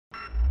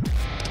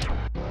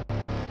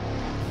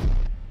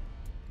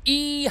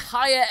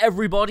Hiya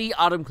everybody,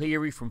 Adam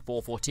Clery from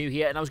FourFourTwo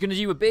here, and I was going to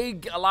do a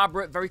big,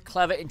 elaborate, very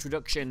clever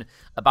introduction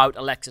about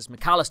Alexis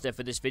Mac Allister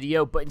for this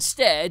video, but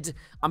instead,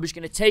 I'm just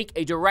going to take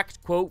a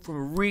direct quote from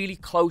a really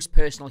close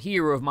personal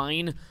hero of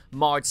mine,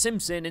 Marge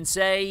Simpson, and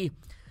say,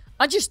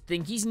 I just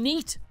think he's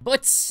neat.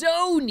 But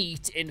so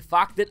neat, in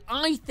fact, that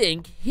I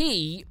think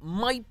he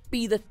might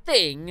be the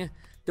thing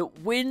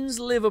that wins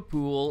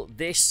Liverpool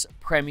this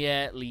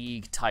Premier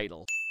League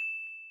title.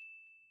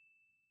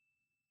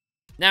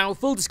 Now,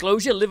 full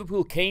disclosure,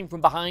 Liverpool came from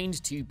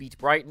behind to beat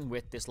Brighton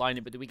with this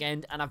lineup at the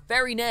weekend, and I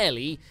very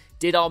nearly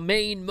did our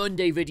main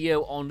Monday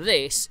video on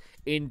this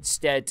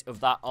instead of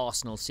that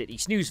Arsenal City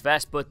snooze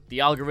fest, but the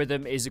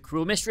algorithm is a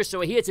cruel mistress, so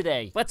we're here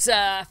today. But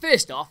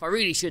first off, I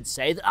really should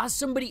say that as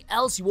somebody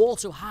else who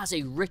also has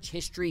a rich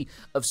history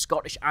of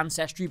Scottish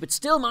ancestry, but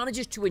still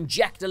manages to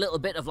inject a little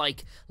bit of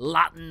like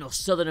Latin or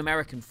Southern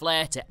American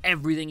flair to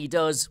everything he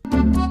does,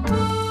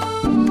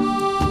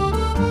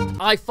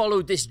 I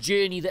followed this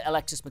journey that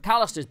Alexis Mac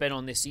Allister's been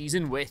on this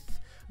season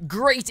with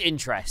great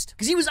interest,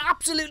 because he was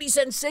absolutely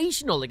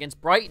sensational against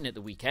Brighton at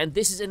the weekend.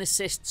 This is an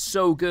assist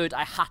so good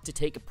I had to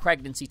take a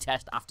pregnancy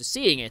test after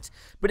seeing it,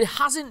 but it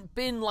hasn't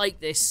been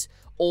like this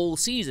all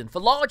season. For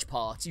large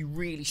parts, he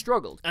really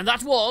struggled. And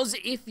that was,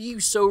 if you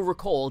so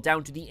recall,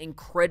 down to the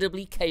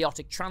incredibly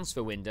chaotic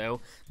transfer window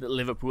that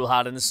Liverpool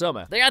had in the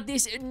summer. They had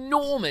this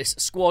enormous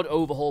squad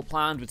overhaul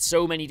planned with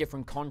so many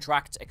different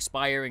contracts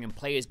expiring and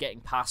players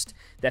getting past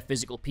their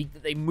physical peak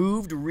that they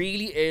moved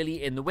really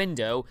early in the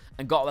window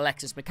and got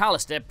Alexis Mac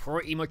Allister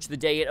pretty much the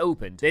day it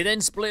opened. They then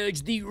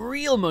splurged the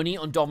real money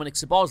on Dominic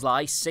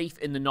Szoboszlai, safe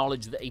in the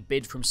knowledge that a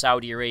bid from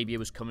Saudi Arabia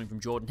was coming from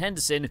Jordan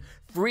Henderson,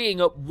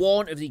 freeing up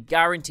one of the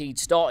guaranteed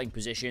starting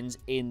positions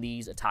in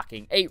these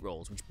attacking 8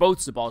 roles, which both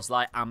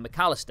Szoboszlai and Mac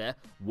Allister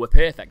were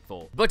perfect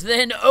for. But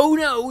then, oh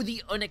no,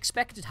 the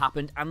unexpected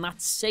happened, and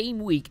that same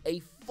week,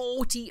 a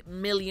 £40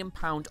 million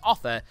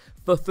offer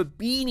for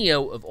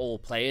Fabinho, of all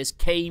players,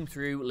 came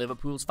through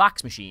Liverpool's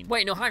fax machine.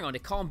 Wait, no, hang on,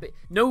 it can't be.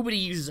 Nobody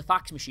uses a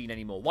fax machine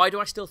anymore. Why do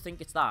I still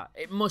think it's that?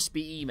 It must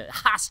be email. It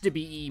has to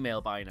be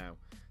email by now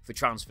for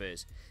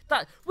transfers.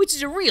 Which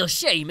is a real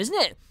shame, isn't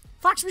it?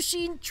 Fax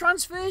machine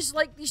transfers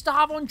like they used to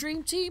have on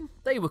Dream Team,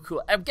 they were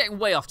cool. I'm getting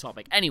way off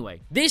topic.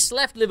 Anyway, this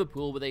left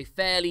Liverpool with a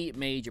fairly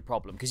major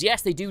problem. Because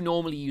yes, they do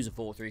normally use a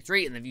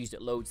 4-3-3 and they've used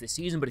it loads this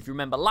season. But if you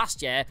remember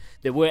last year,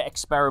 they were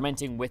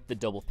experimenting with the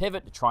double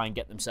pivot to try and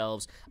get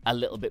themselves a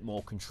little bit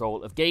more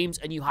control of games.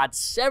 And you had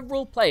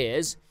several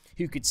players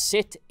who could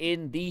sit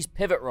in these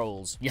pivot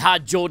roles. You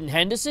had Jordan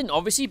Henderson,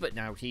 obviously, but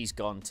now he's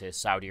gone to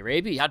Saudi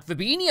Arabia. You had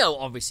Fabinho,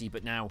 obviously,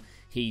 but now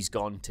he's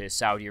gone to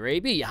Saudi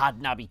Arabia. You had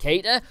Naby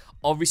Keita,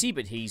 obviously,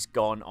 but he's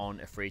gone on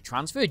a free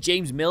transfer.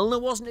 James Milner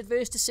wasn't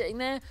adverse to sitting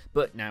there,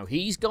 but now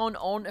he's gone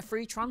on a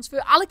free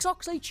transfer. Alex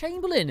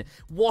Oxlade-Chamberlain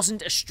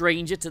wasn't a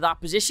stranger to that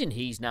position.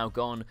 He's now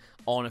gone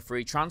on a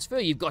free transfer.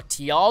 You've got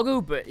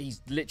Thiago, but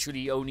he's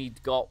literally only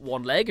got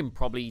one leg and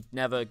probably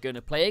never going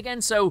to play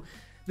again. So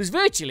there's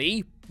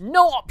virtually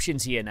no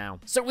options here now.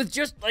 So with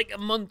just like a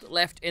month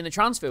left in the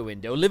transfer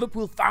window,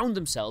 Liverpool found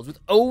themselves with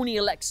only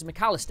Alexis Mac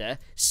Allister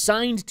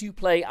signed to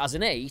play as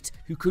an 8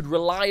 who could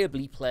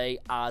reliably play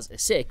as a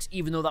 6,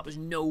 even though that was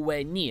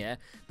nowhere near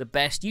the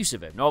best use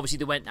of him. Now obviously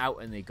they went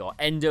out and they got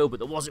Endo, but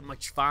there wasn't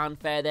much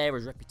fanfare there.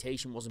 His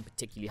reputation wasn't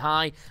particularly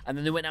high. And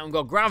then they went out and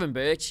got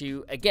Gravenberch,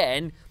 who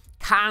again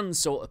can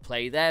sort of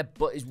play there,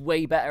 but is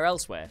way better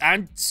elsewhere.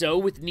 And so,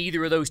 with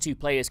neither of those two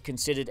players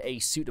considered a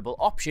suitable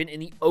option, in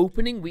the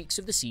opening weeks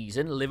of the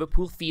season,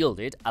 Liverpool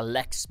fielded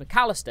Alexis Mac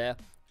Allister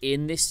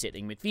in this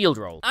sitting midfield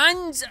role.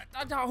 And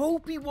I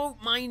hope he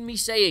won't mind me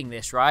saying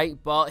this, right?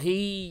 But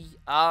he,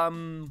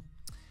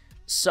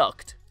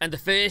 sucked. And the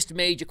first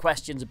major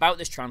questions about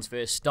this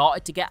transfer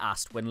started to get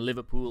asked when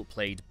Liverpool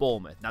played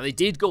Bournemouth. Now, they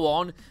did go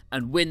on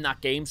and win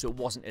that game, so it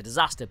wasn't a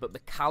disaster, but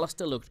Mac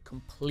Allister looked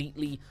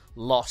completely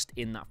lost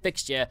in that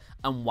fixture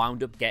and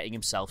wound up getting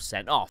himself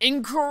sent off.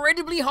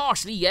 Incredibly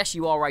harshly, yes,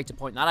 you are right to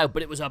point that out,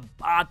 but it was a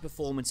bad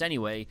performance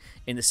anyway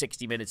in the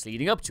 60 minutes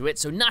leading up to it,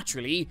 so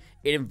naturally,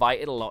 it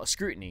invited a lot of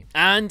scrutiny.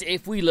 And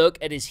if we look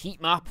at his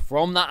heat map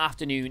from that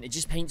afternoon, it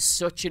just paints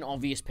such an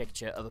obvious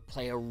picture of a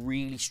player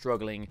really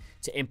struggling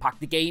to impact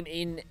the game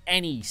in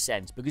any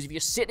sense, because if you're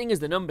sitting as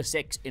the number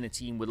 6 in a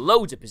team with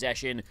loads of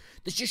possession,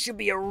 there just should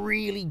be a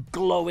really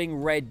glowing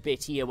red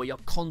bit here where you're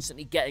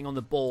constantly getting on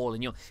the ball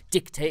and you're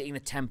dictating the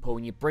tempo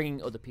and you're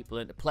bringing other people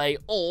into play,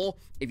 or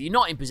if you're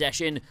not in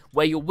possession,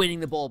 where you're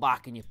winning the ball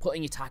back and you're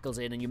putting your tackles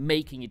in and you're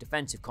making your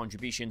defensive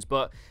contributions.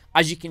 But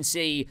as you can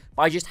see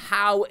by just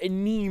how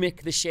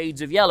anemic the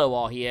shades of yellow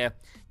are here,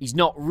 he's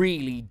not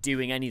really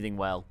doing anything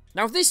well.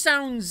 Now, if this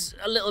sounds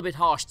a little bit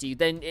harsh to you,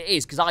 then it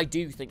is, because I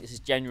do think this is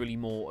generally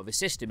more of a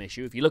system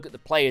issue. If you look at the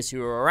players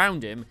who are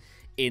around him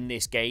in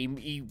this game,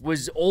 he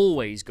was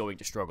always going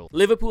to struggle.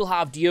 Liverpool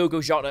have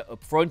Diogo Jota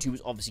up front, who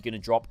was obviously going to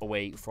drop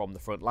away from the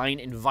front line,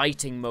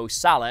 inviting Mo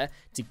Salah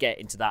to get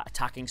into that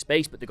attacking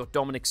space, but they've got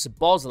Dominic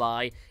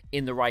Szoboszlai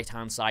in the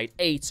right-hand side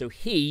 8, so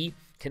he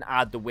can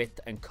add the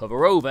width and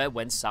cover over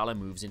when Salah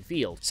moves in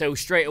field. So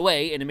straight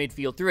away, in a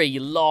midfield three,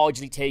 you're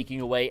largely taking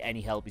away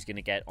any help he's going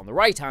to get on the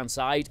right-hand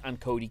side, and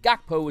Cody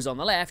Gakpo is on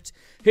the left,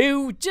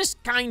 who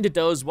just kind of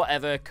does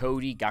whatever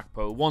Cody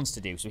Gakpo wants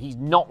to do. So he's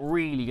not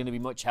really going to be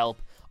much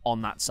help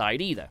on that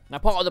side either. Now,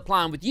 part of the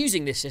plan with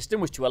using this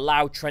system was to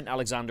allow Trent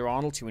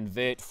Alexander-Arnold to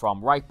invert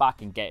from right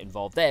back and get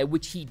involved there,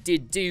 which he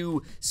did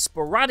do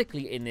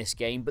sporadically in this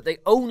game, but they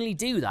only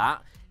do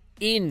that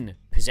in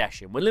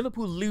possession. When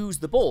Liverpool lose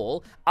the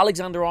ball,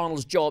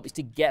 Alexander-Arnold's job is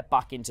to get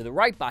back into the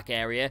right back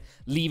area,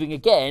 leaving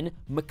again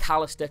Mac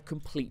Allister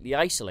completely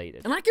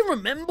isolated. And I can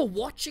remember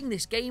watching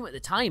this game at the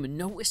time and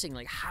noticing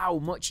like how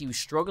much he was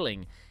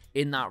struggling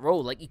in that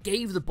role. Like, he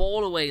gave the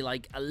ball away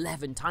like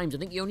 11 times. I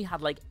think he only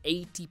had like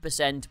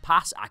 80%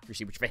 pass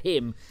accuracy, which for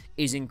him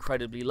is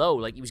incredibly low.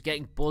 Like, he was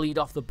getting bullied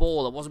off the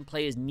ball. There wasn't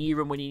players near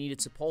him when he needed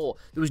support.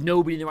 There was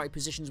nobody in the right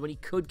positions when he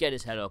could get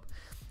his head up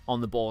on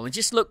the ball. It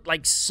just looked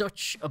like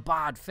such a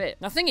bad fit.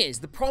 Now, the thing is,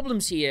 the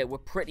problems here were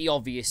pretty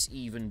obvious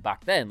even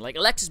back then. Like,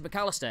 Alexis Mac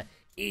Allister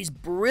is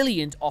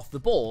brilliant off the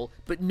ball,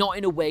 but not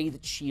in a way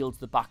that shields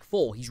the back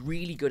four. He's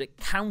really good at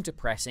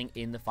counter-pressing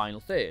in the final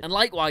third. And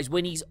likewise,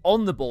 when he's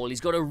on the ball,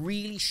 he's got a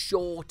really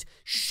short,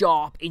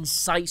 sharp,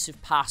 incisive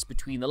pass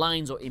between the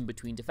lines or in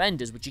between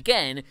defenders, which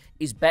again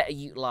is better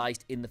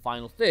utilised in the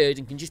final third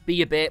and can just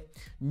be a bit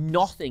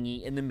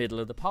nothingy in the middle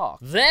of the park.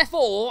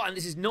 Therefore, and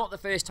this is not the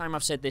first time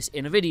I've said this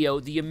in a video,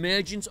 the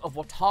emergence of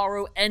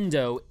Wataru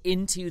Endo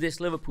into this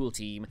Liverpool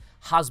team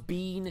has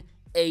been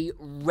a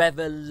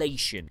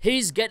revelation.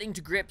 His getting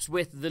to grips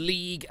with the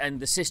league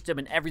and the system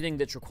and everything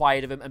that's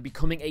required of him and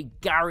becoming a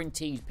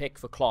guaranteed pick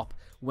for Klopp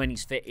when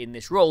he's fit in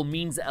this role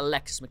means that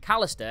Alexis Mac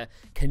Allister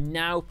can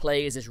now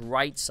play as this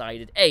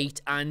right-sided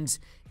 8, and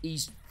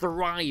he's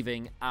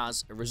thriving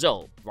as a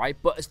result, right?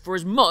 But for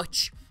as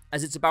much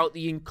as it's about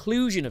the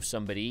inclusion of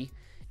somebody,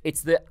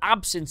 it's the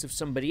absence of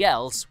somebody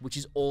else which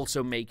is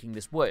also making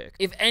this work.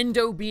 If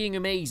Endo being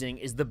amazing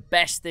is the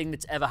best thing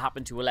that's ever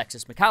happened to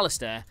Alexis Mac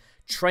Allister,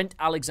 Trent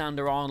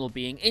Alexander-Arnold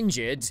being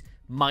injured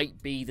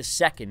might be the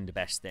second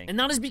best thing. And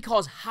that is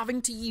because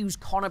having to use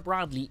Connor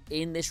Bradley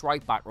in this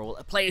right back role,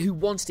 a player who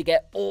wants to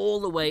get all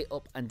the way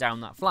up and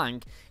down that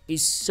flank,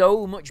 is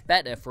so much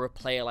better for a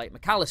player like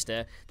Mac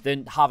Allister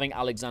than having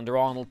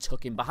Alexander-Arnold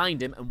tuck in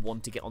behind him and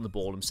want to get on the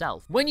ball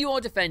himself. When you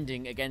are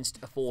defending against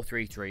a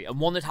 4-3-3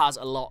 and one that has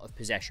a lot of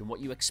possession, what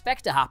you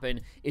expect to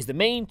happen is the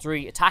main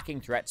three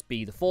attacking threats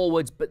be the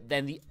forwards, but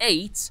then the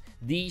 8,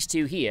 these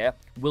two here,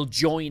 will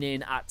join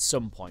in at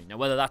some point. Now,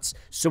 whether that's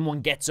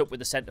someone gets up with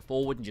the centre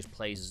forward and just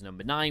plays as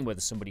number 9, whether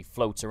somebody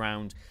floats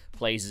around,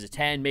 plays as a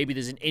 10, maybe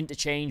there's an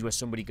interchange where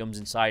somebody comes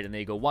inside and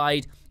they go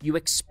wide, you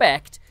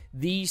expect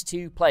these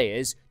two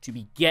players to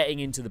be getting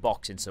into the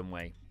box in some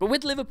way. But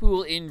with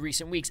Liverpool in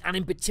recent weeks, and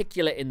in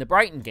particular in the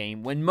Brighton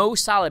game, when Mo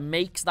Salah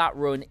makes that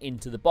run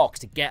into the box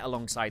to get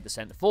alongside the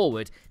centre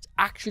forward, it's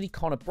actually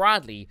Connor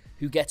Bradley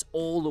who gets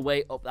all the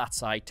way up that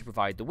side to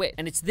provide the width.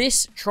 And it's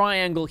this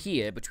triangle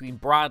here between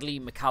Bradley,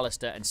 Mac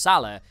Allister and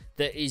Salah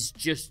that is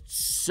just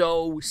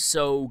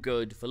so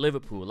good for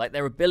Liverpool. Like,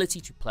 their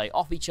ability to play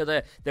off each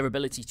other, their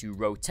ability to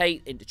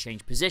rotate,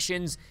 interchange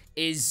positions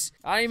is,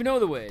 I don't even know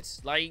the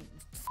words, like,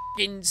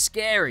 f***ing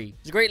scary.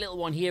 There's a great little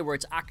one here where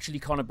it's actually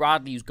Connor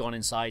Bradley who's gone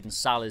inside and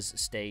Salah's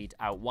stayed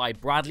out wide.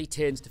 Bradley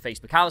turns to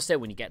face Mac Allister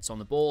when he gets on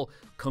the ball,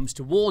 comes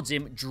towards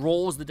him,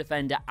 draws the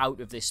defender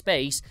out of this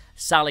space.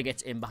 Salah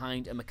gets in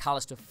behind and Mac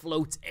Allister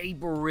floats a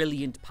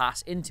brilliant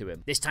pass into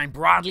him. This time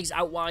Bradley's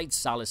out wide,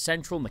 Salah's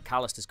central, Mac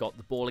Allister's got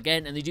the ball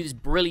again, and they do this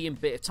brilliant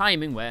bit of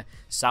timing where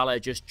Salah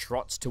just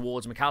trots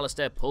towards Mac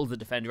Allister, pulls the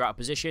defender out of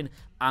position,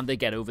 and they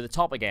get over the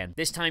top again.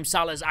 This time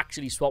Salah's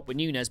actually swapped with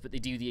Nunez, but they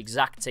do the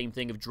exact same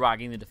thing of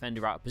dragging the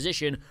defender out of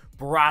position.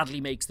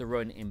 Bradley makes the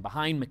run in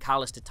behind, Mac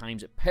Allister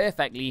times it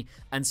perfectly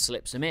and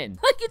slips him in.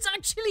 Like, it's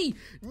actually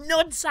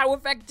nuts how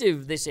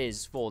effective this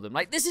is for them.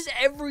 Like, this is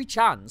every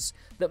chance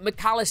that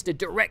Mac Allister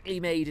directly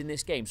made in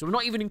this game. So we're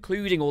not even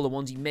including all the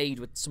ones he made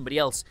with somebody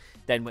else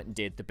then went and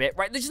did the bit,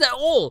 right? They're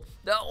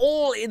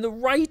all in the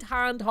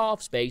right-hand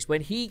half space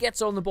when he gets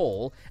on the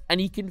ball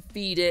and he can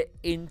feed it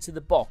into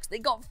the box. They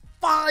got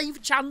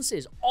 5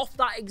 chances off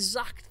that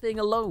exact thing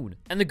alone.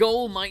 And the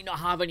goal might not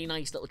have any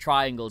nice little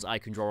triangles I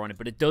can draw on it,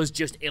 but it does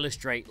just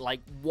illustrate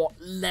like what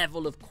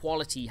level of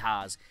quality he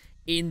has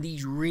in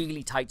these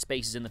really tight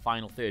spaces in the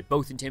final third,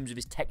 both in terms of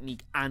his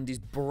technique and his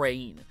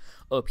brain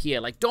up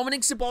here. Like,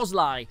 Dominic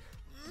Szoboszlai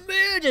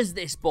murders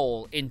this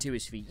ball into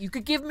his feet. You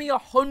could give me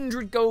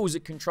 100 goes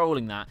at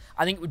controlling that.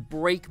 I think it would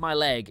break my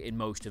leg in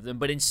most of them,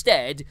 but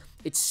instead,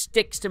 it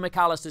sticks to Mac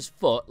Allister's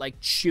foot like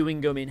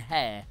chewing gum in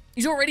hair.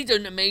 He's already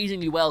done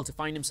amazingly well to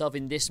find himself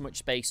in this much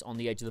space on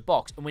the edge of the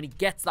box, and when he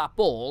gets that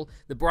ball,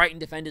 the Brighton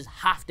defenders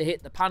have to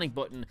hit the panic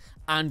button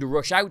and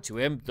rush out to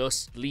him,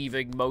 thus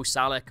leaving Mo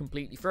Salah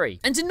completely free.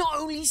 And to not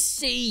only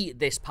see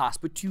this pass,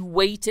 but to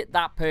weight it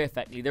that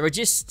perfectly, there are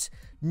just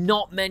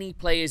not many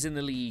players in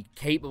the league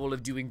capable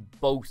of doing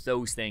both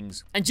those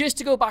things. And just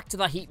to go back to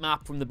that heat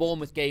map from the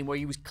Bournemouth game where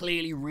he was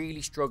clearly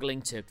really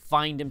struggling to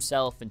find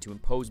himself and to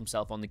impose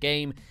himself on the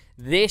game,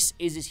 this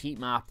is his heat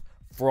map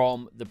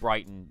from the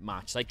Brighton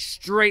match. Like,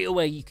 straight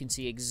away, you can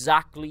see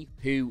exactly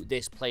who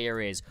this player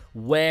is,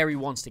 where he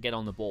wants to get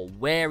on the ball,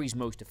 where he's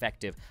most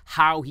effective,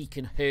 how he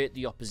can hurt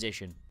the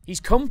opposition. He's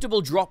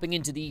comfortable dropping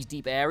into these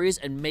deep areas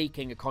and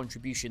making a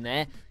contribution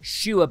there,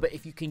 sure, but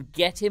if you can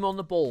get him on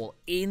the ball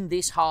in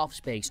this half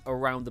space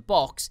around the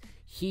box,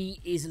 he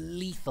is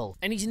lethal.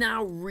 And he's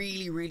now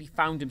really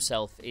found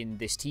himself in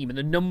this team, and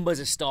the numbers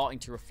are starting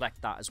to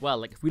reflect that as well.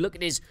 Like, if we look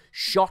at his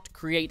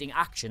shot-creating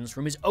actions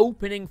from his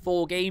opening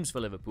 4 games for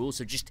Liverpool,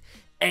 so just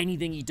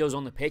anything he does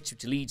on the pitch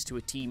which leads to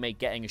a teammate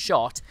getting a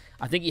shot,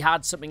 I think he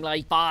had something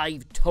like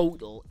 5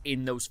 total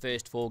in those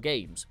first 4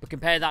 games. But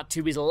compare that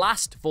to his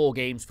last 4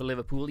 games for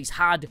Liverpool, he's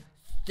had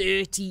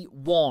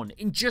 31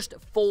 in just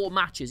 4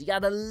 matches. He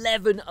had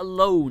 11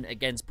 alone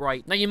against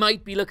Brighton. Now, you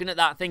might be looking at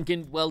that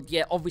thinking, well,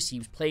 yeah, obviously he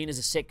was playing as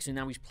a 6 and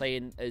now he's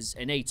playing as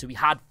an 8, so he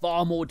had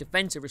far more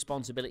defensive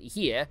responsibility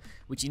here,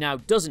 which he now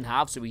doesn't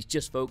have, so he's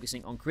just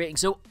focusing on creating.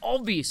 So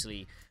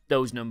obviously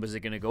those numbers are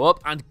going to go up,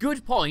 and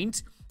good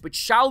point. But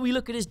shall we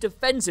look at his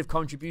defensive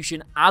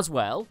contribution as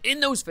well? In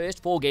those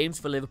first 4 games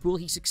for Liverpool,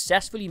 he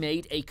successfully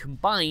made a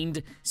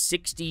combined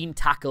 16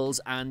 tackles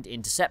and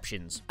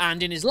interceptions.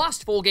 And in his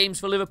last 4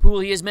 games for Liverpool,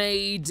 he has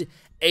made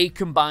a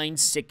combined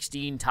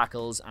 16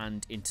 tackles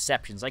and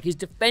interceptions. Like, his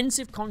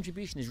defensive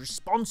contribution, his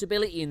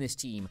responsibility in this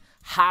team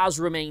has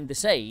remained the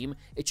same.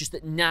 It's just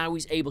that now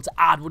he's able to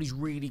add what he's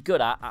really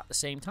good at the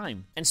same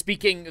time. And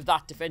speaking of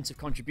that defensive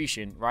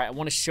contribution, right, I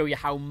want to show you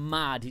how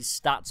mad his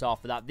stats are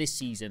for that this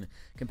season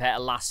compared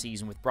to last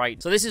season with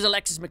Brighton. So this is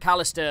Alexis Mac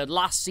Allister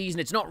last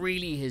season. It's not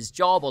really his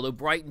job, although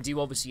Brighton do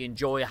obviously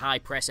enjoy a high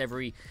press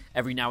every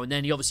now and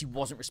then. He obviously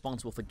wasn't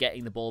responsible for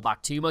getting the ball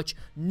back too much.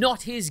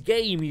 Not his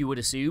game, you would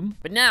assume.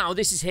 But now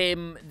this is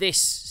him this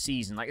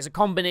season. Like, it's a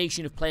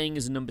combination of playing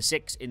as a number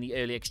 6 in the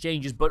early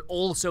exchanges, but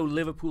also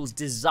Liverpool's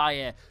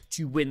desire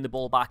to win the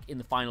ball back in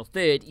the final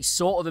third. He's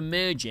sort of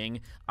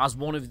emerging as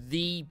one of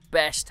the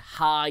best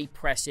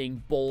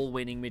high-pressing,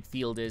 ball-winning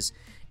midfielders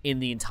in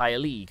the entire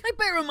league. Now,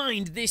 bear in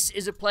mind, this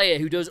is a player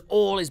who does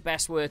all his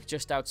best work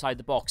just outside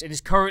the box and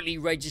is currently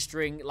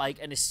registering like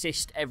an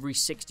assist every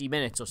 60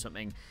 minutes or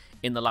something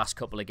in the last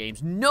couple of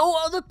games. No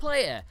other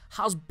player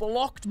has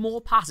blocked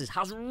more passes,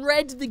 has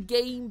read the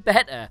game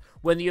better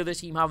when the other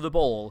team have the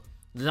ball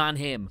than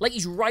him. Like,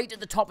 he's right at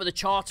the top of the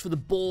charts for the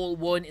ball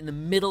won in the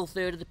middle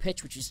third of the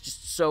pitch, which is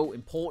just so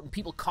important.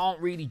 People can't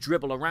really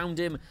dribble around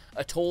him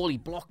at all. He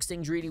blocks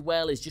things really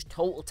well. His just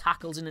total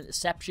tackles and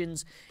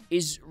interceptions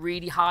is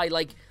really high.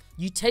 Like,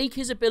 you take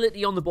his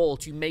ability on the ball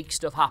to make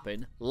stuff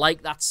happen,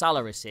 like that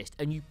Salah assist,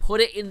 and you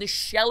put it in the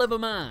shell of a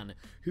man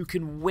who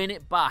can win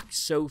it back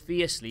so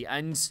fiercely,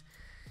 and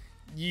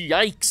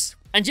yikes.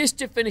 And just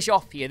to finish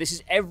off here, this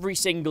is every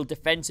single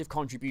defensive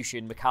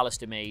contribution Mac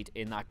Allister made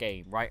in that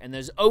game, right? And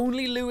there's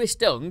only Lewis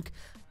Dunk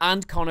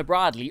and Connor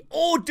Bradley,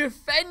 or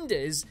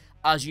defenders,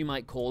 as you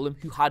might call them,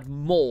 who had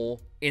more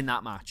in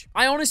that match.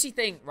 I honestly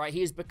think, right,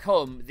 he has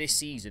become, this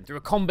season, through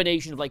a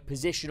combination of, like,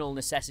 positional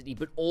necessity,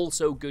 but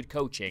also good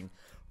coaching,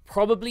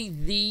 probably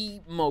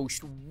the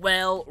most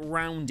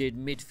well-rounded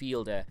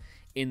midfielder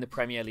in the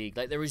Premier League.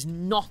 Like, there is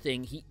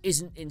nothing he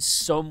isn't in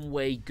some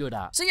way good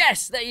at. So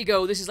yes, there you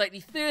go. This is like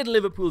the 3rd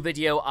Liverpool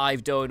video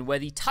I've done where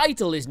the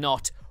title is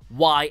not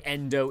why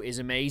Endo is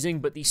amazing,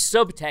 but the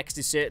subtext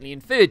is certainly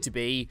inferred to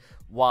be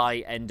why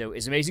Endo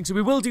is amazing. So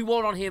we will do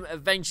one on him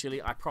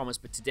eventually, I promise,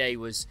 but today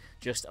was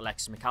just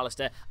Alexis Mac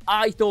Allister.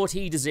 I thought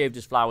he deserved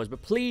his flowers,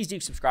 but please do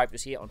subscribe to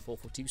us here on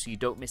FourFourTwo so you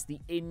don't miss the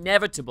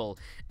inevitable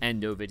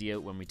Endo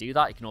video when we do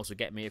that. You can also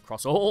get me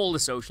across all the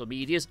social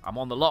medias. I'm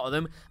on the lot of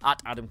them,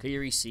 at Adam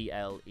Clery,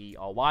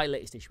 C-L-E-R-Y,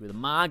 latest issue with a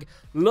mag.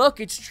 Look,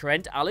 it's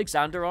Trent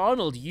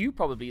Alexander-Arnold. You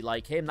probably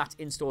like him. That's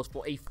in stores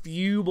for a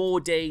few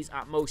more days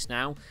at most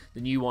now.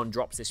 The new one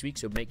drops this week,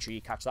 so make sure you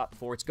catch that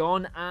before it's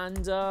gone.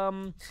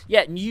 And,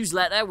 yeah,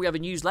 newsletter. We have a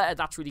newsletter.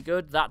 That's really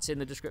good. That's in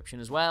the description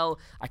as well.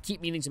 I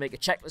keep meaning to make a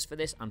checklist for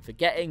this and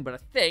forgetting, but I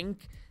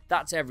think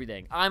that's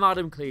everything. I'm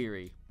Adam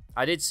Clery.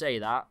 I did say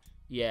that.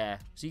 Yeah.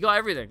 So you got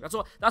everything.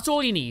 That's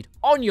all you need.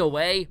 On your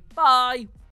way. Bye.